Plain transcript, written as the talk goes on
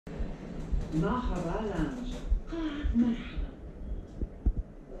مرحبا lounge. مرحبا.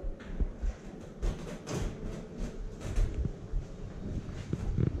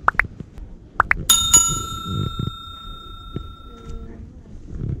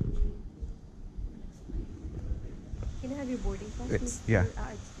 Can I have your boarding pass? It's, yeah.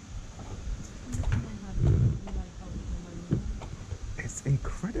 It's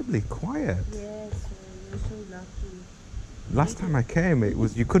incredibly quiet. Yes, you're so lucky. Last time I came, it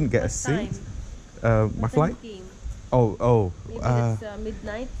was you couldn't get a seat. My flight? Came? Oh, Maybe it's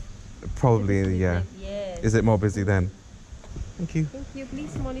midnight. probably, Midnight, yeah. yes. Is it more busy then? Thank you. Thank you.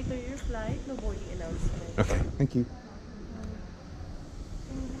 Please monitor your flight. No boarding announcement. Okay, thank you.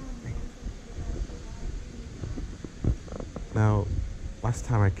 Now, last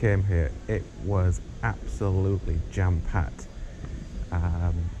time I came here, it was absolutely jam-packed.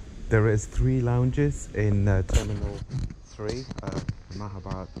 There is 3 lounges in Terminal 3,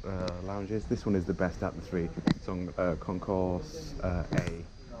 Mahabad lounges. This one is the best out of the 3. It's on Concourse A.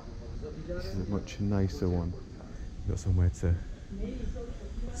 This is a much nicer one. You've got somewhere to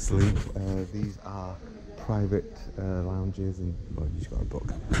sleep. These are private lounges, and well, you just got a book.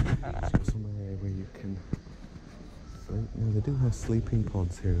 So somewhere where you can sleep. Now, they do have sleeping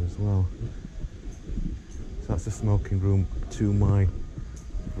pods here as well. So that's the smoking room to my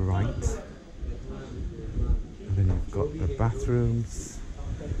right. And then you've got the bathrooms,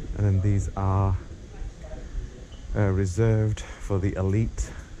 and then these are reserved for the elite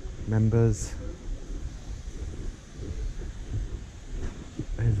members.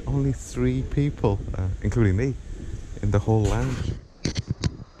 There's only 3 people, including me, in the whole lounge.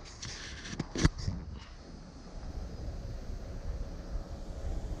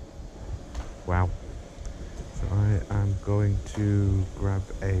 Wow. So I am going to grab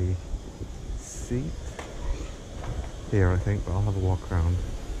a seat here, I think, but I'll have a walk around,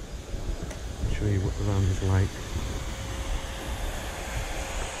 show you what the lounge is like.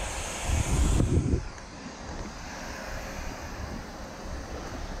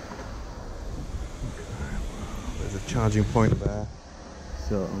 There's a charging point there,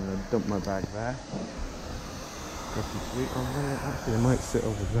 so I'm going to dump my bag there. Grab some sweet. Actually, I might sit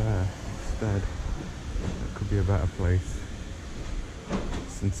over there instead. That could be a better place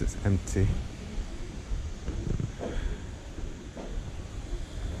since it's empty.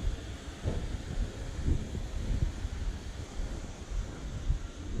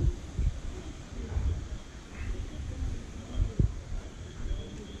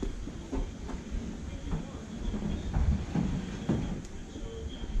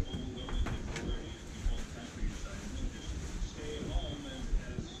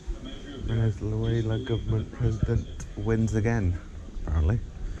 Venezuela government president wins again, apparently.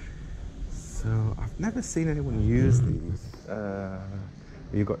 So I've never seen anyone use these.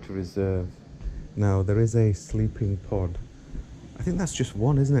 You've got to reserve. Now there is a sleeping pod. I think that's just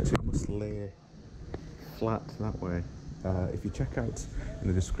one, isn't it? So you must lay flat that way. If you check out in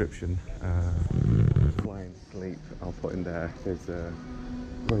the description, Fly and Sleep, I'll put in there. There's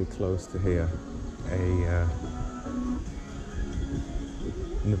very close to here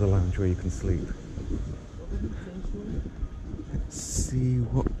another lounge where you can sleep. Let's see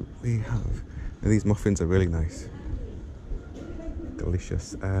what we have. Now, these muffins are really nice.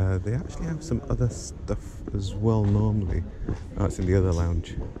 Delicious. They actually have some other stuff as well normally. Oh, it's in the other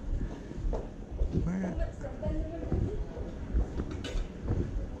lounge. Where?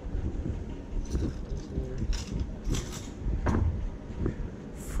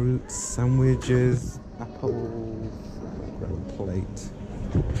 Fruit sandwiches, apples, grab a plate.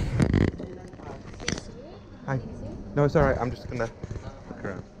 Hi. No, it's alright, I'm just gonna look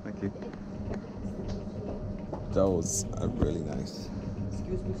around. Thank you. Those are really nice.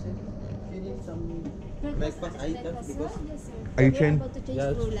 Excuse me, sir. You need some breakfast items because Are you chained?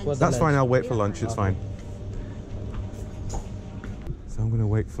 yeah, for the That's fine, lunch. I'll wait for lunch, it's fine. So I'm gonna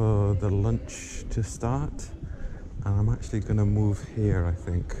wait for the lunch to start. And I'm actually gonna move here, I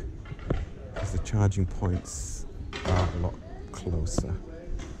think, because the charging points are a lot closer.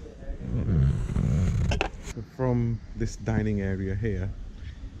 So from this dining area here,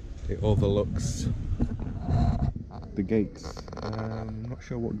 it overlooks the gates. I'm not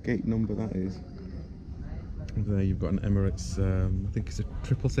sure what gate number that is. There you've got an Emirates, I think it's a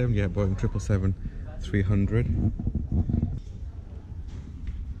 777, yeah, Boeing 777-300.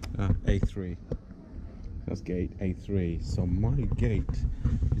 A3. That's gate A3. So my gate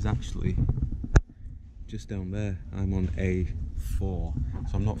is actually just down there. I'm on A4, so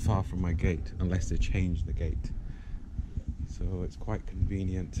I'm not far from my gate unless they change the gate. So it's quite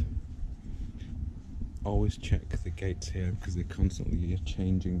convenient. Always check the gates here because they constantly are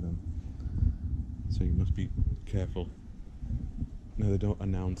changing them. so you must be careful. No, they don't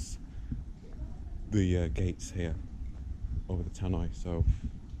announce the gates here over the tannoy, so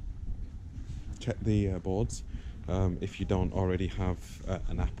check the boards if you don't already have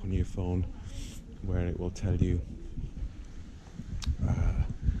an app on your phone where it will tell you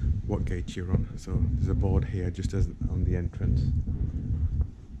what gate you're on. So there's a board here just as on the entrance.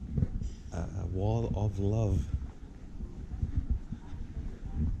 Wall of Love.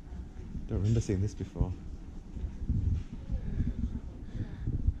 Don't remember seeing this before.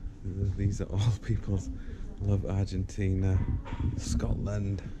 These are all people's love. Argentina,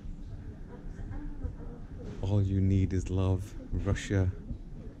 Scotland. All you need is love. Russia.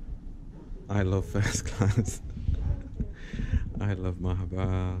 I love first class. I love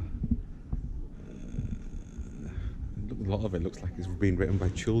Mahaba. A lot of it looks like it's been written by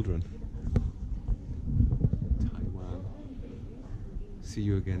children. Taiwan. See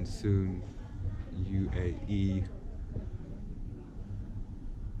you again soon. UAE.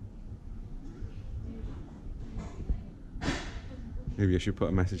 Maybe I should put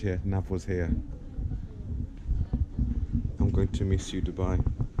a message here. Nav was here. I'm going to miss you, Dubai.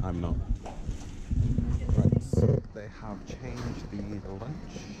 I'm not. Right, so they have changed the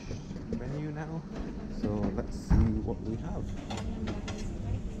lunch menu now. So let's see what we have.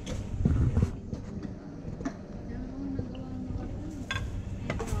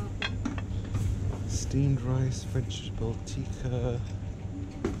 Steamed rice, vegetable tikka,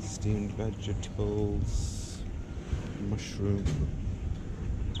 steamed vegetables, mushroom.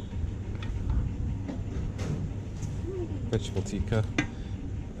 Vegetable tikka,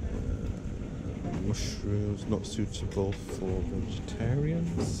 mushrooms not suitable for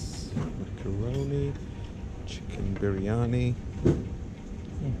vegetarians, macaroni, chicken biryani,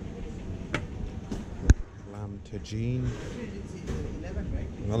 lamb tagine,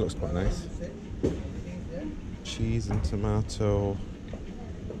 that looks quite nice, cheese and tomato,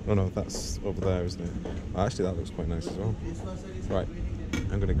 oh no, that's over there, isn't it? Oh, actually that looks quite nice as well. Right,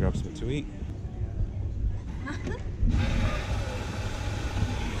 I'm going to grab something to eat.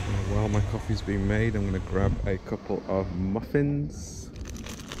 While my coffee's being made, I'm going to grab a couple of muffins.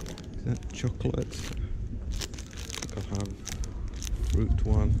 Is that chocolate? I think I'll have fruit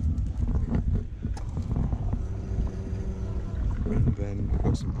one. And then we've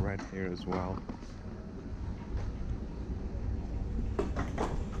got some bread here as well. It's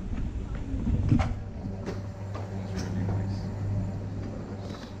really nice.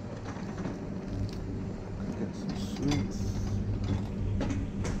 Get some sweets.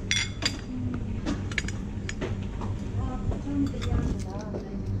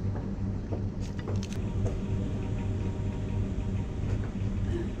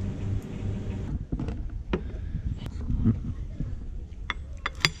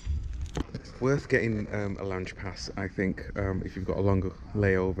 Worth getting a lounge pass, I think, if you've got a longer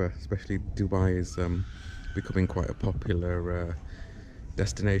layover. Especially Dubai is becoming quite a popular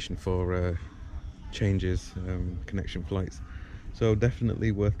destination for changes, connection flights. So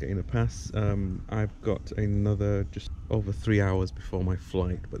definitely worth getting a pass. I've got another just over 3 hours before my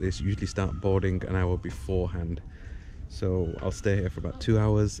flight, but they usually start boarding an hour beforehand. So I'll stay here for about 2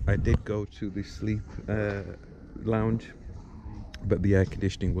 hours. I did go to the sleep lounge, but the air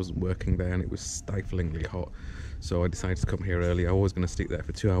conditioning wasn't working there and it was stiflingly hot. So I decided to come here early. I was going to stick there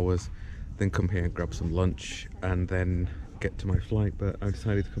for 2 hours, then come here and grab some lunch and then get to my flight. But I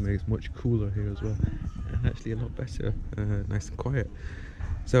decided to come here. It's much cooler here as well, and actually a lot better, nice and quiet.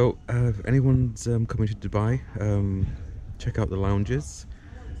 So if anyone's coming to Dubai, check out the lounges.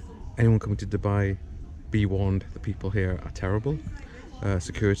 Anyone coming to Dubai, be warned, the people here are terrible.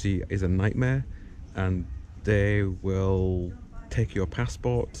 Security is a nightmare, and they will take your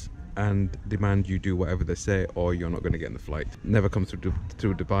passport and demand you do whatever they say, or you're not going to get in the flight. Never come through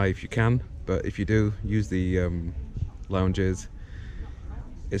Dubai if you can, but if you do, use the lounges.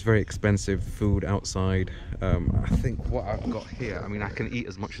 It's very expensive food outside. I think what I've got here, I mean, I can eat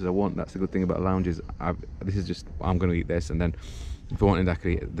as much as I want. That's the good thing about lounges. This is just, I'm going to eat this, and then if I wanted, I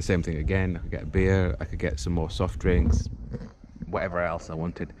could eat the same thing again. I could get a beer, I could get some more soft drinks, whatever else I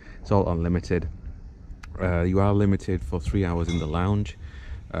wanted. It's all unlimited. You are limited for 3 hours in the lounge,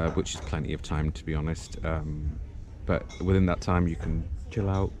 which is plenty of time, to be honest. But within that time you can chill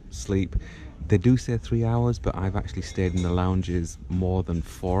out, sleep. They do say 3 hours, but I've actually stayed in the lounges more than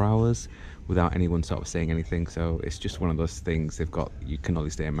 4 hours without anyone sort of saying anything. So it's just one of those things. They've got, you can only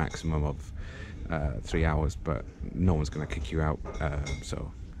stay a maximum of 3 hours, but no one's going to kick you out.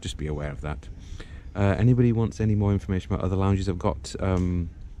 So just be aware of that. Anybody wants any more information about other lounges, I've got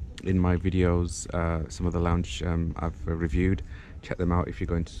in my videos some of the lounge I've reviewed. check them out if you're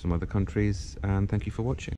going to some other countries, and thank you for watching.